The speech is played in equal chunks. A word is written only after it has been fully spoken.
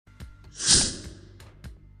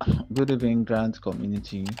Good evening, Grant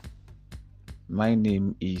community. My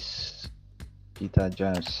name is Peter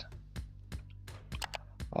Jazz.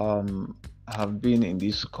 Have been in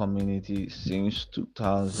this community since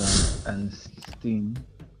 2016,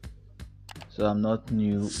 so I'm not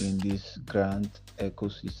new in this grant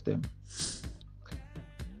ecosystem.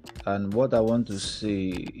 And what I want to say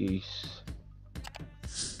is,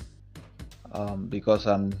 because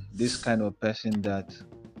I'm this kind of person that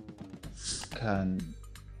can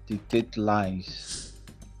dictate lies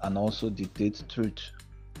and also dictate truth,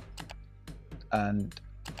 and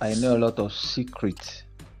I know a lot of secrets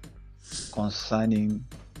concerning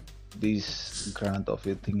this grant of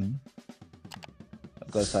a thing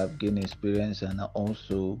because I've gained experience and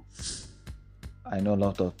also I know a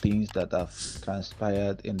lot of things that have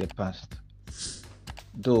transpired in the past.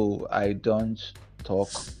 Though I don't talk,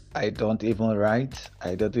 I don't even write,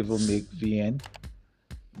 I don't even make VN,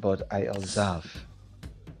 but I observe.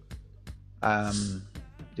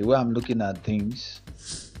 The way I'm looking at things,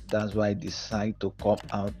 that's why I decide to come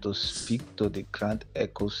out to speak to the grant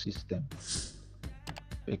ecosystem.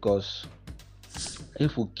 Because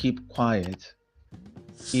if we keep quiet,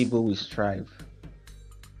 evil will strive.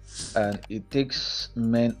 And it takes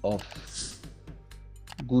men of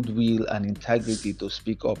goodwill and integrity to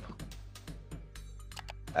speak up.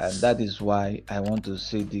 And that is why I want to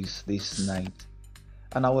say this night.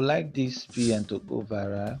 And I would like this VN to go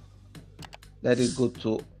viral. Let it go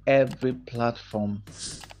to every platform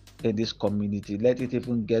in this community. Let it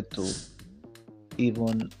even get to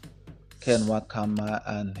even Ken Wakama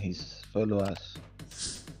and his followers.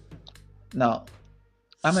 Now,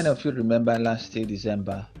 how many of you remember last year,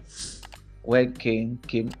 December, where Ken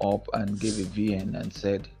came up and gave a VN and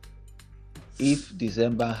said, if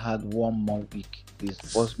December had one more week,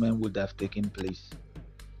 disbursement would have taken place.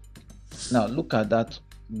 Now, look at that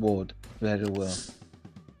word very well.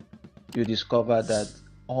 You discover that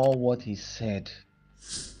all what he said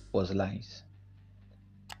was lies.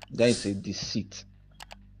 There is a deceit.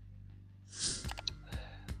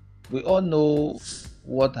 We all know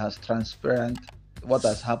what has transparent, what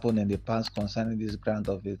has happened in the past concerning this grant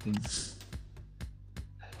of a thing.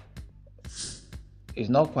 It's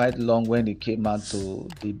not quite long when he came out to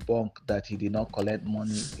debunk that he did not collect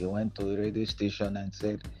money. He went to a radio station and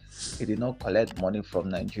said he did not collect money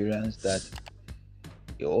from Nigerians, that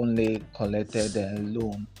he only collected a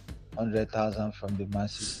loan, 100,000 from the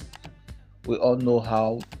masses. We all know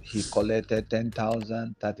how he collected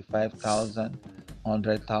 10,000, 35,000,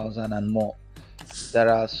 100,000 and more.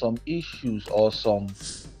 There are some issues or some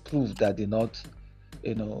proof that did not,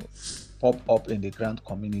 pop up in the grant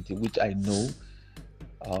community, which I know,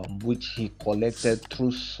 which he collected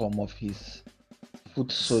through some of his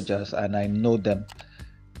foot soldiers, and I know them.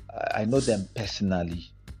 I know them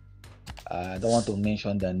personally. I don't want to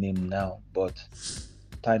mention their name now, but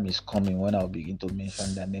time is coming when I'll begin to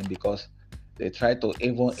mention their name, because they try to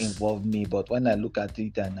even involve me, but when I look at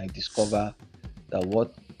it and I discover that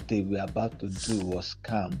what they were about to do was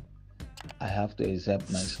scam, I have to exempt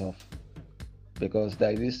myself, because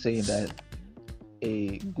there is this saying that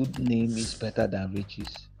a good name is better than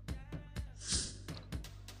riches.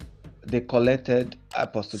 They collected,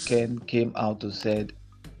 Apostle Ken came out to said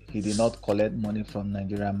he did not collect money from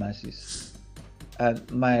Nigerian masses.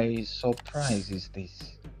 And my surprise is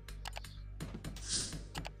this.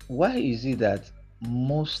 Why is it that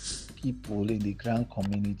most people in the grant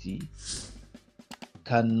community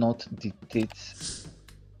cannot dictate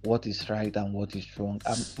what is right and what is wrong?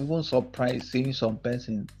 I'm even surprised seeing some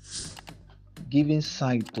person giving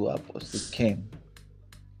side to Apostle Ken.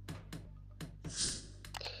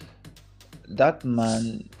 That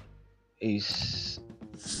man is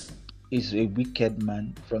a wicked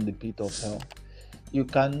man from the pit of hell. You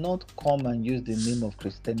cannot come and use the name of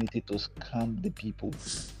Christianity to scam the people.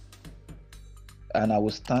 And I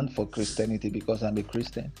will stand for Christianity because I'm a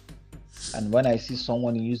Christian. And when I see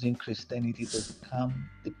someone using Christianity to scam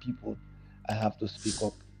the people, I have to speak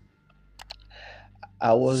up.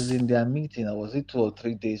 I was in their meeting, I was it 2 or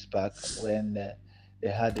 3 days back, when they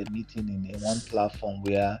had a meeting in one platform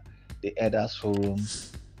where the elders forum,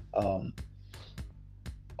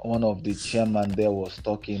 one of the chairman there was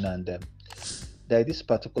talking, and there is this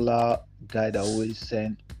particular guy that always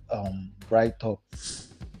sent bright up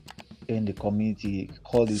in the community,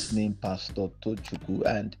 called his name Pastor Tochuku,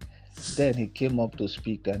 and then he came up to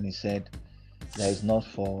speak and he said that it's not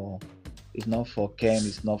for Ken,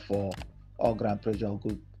 it's not for all grand pressure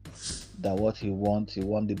good, that what he wants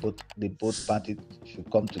the both parties should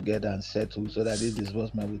come together and settle so that this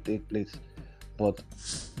disbursement will take place. But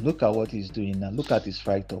look at what he's doing now. Look at his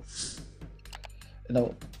write-up.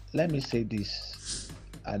 Let me say this.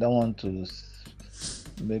 I don't want to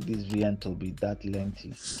make this VN to be that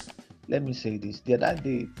lengthy. Let me say this. The other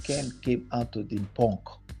day, Ken came out to debunk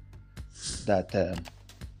that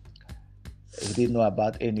he didn't know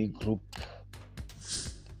about any group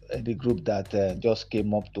that just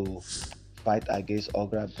came up to fight against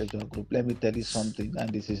Ogra Pressure Group. Let me tell you something,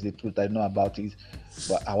 and this is the truth. I know about it,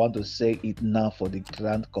 but I want to say it now for the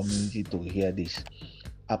Grant community to hear this.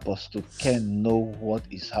 Apostle Ken know what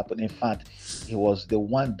is happening. In fact, he was the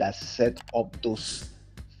one that set up those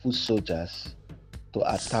foot soldiers to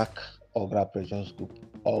attack Ogra Pressure Group,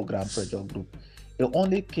 or Grant Pressure Group. He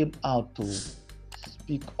only came out to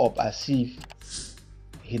speak up as if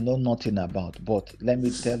he know nothing about. But let me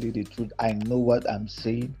tell you the truth. I know what I'm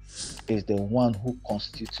saying is the one who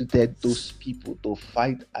constituted those people to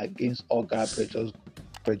fight against Ogra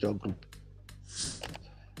Pressure Group.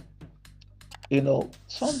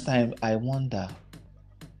 Sometimes I wonder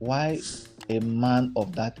why a man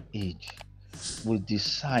of that age would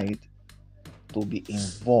decide to be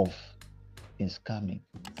involved in scamming.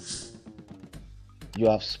 You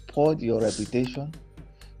have spoiled your reputation.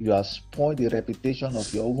 You have spoiled the reputation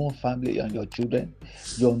of your own family and your children.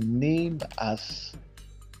 Your name has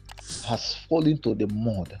fallen to the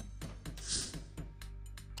mud.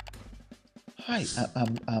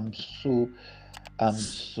 I'm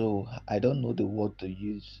so I don't know the word to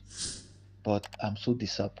use, but I'm so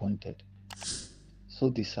disappointed. So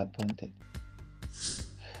disappointed.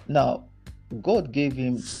 Now, God gave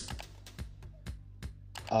him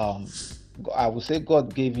I would say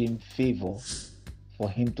God gave him favor for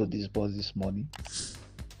him to disburse this money,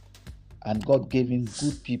 and God gave him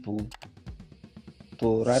good people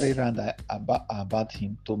to rally around about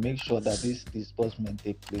him to make sure that this disbursement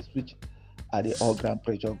take place, which are the All Grand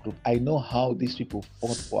Pressure Group. I know how these people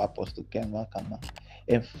fought for Apostle Ken Wakama.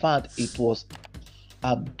 In fact, it was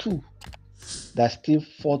Abdu that still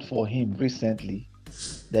fought for him recently,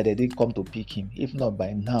 that they didn't come to pick him. If not,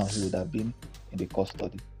 by now he would have been in the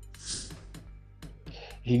custody.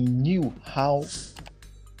 He knew how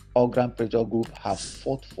All Grand Pressure Group have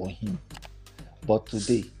fought for him, but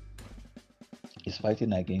today he's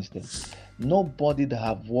fighting against them. Nobody that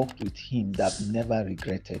have worked with him that never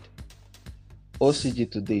regretted.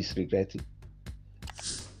 OCG today is regretting.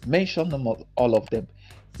 Mention them all of them.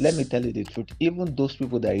 Let me tell you the truth. Even those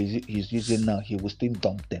people that he's using now, he will still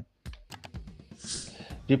dump them.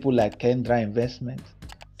 People like Kendra Investment,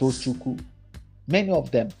 Tochuku, many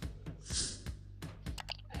of them,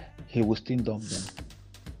 he will still dump them.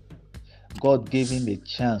 God gave him a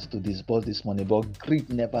chance to disburse this money, but greed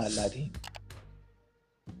never allowed him.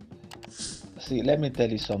 See, let me tell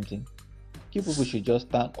you something. You people should just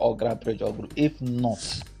thank All Grand Pressure Group. If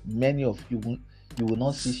not, many of you will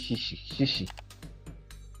not see shishi.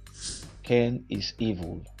 Ken is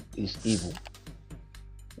evil.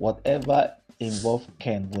 Whatever involves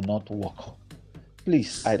Ken will not work.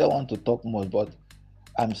 Please, I don't want to talk much, but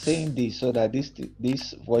I'm saying this so that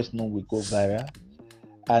this voice note will go viral.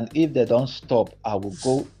 And if they don't stop, I will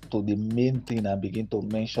go to the main thing and begin to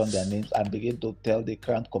mention their names and begin to tell the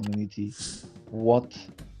Grant community what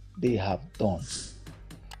they have done.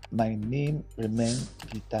 My name remains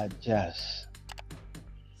Peter Jazz,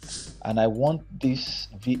 and I want this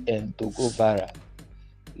VN to go viral.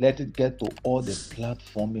 Let it get to all the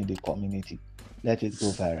platforms in the community. Let it go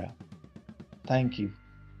viral. Thank you.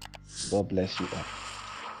 God bless you all.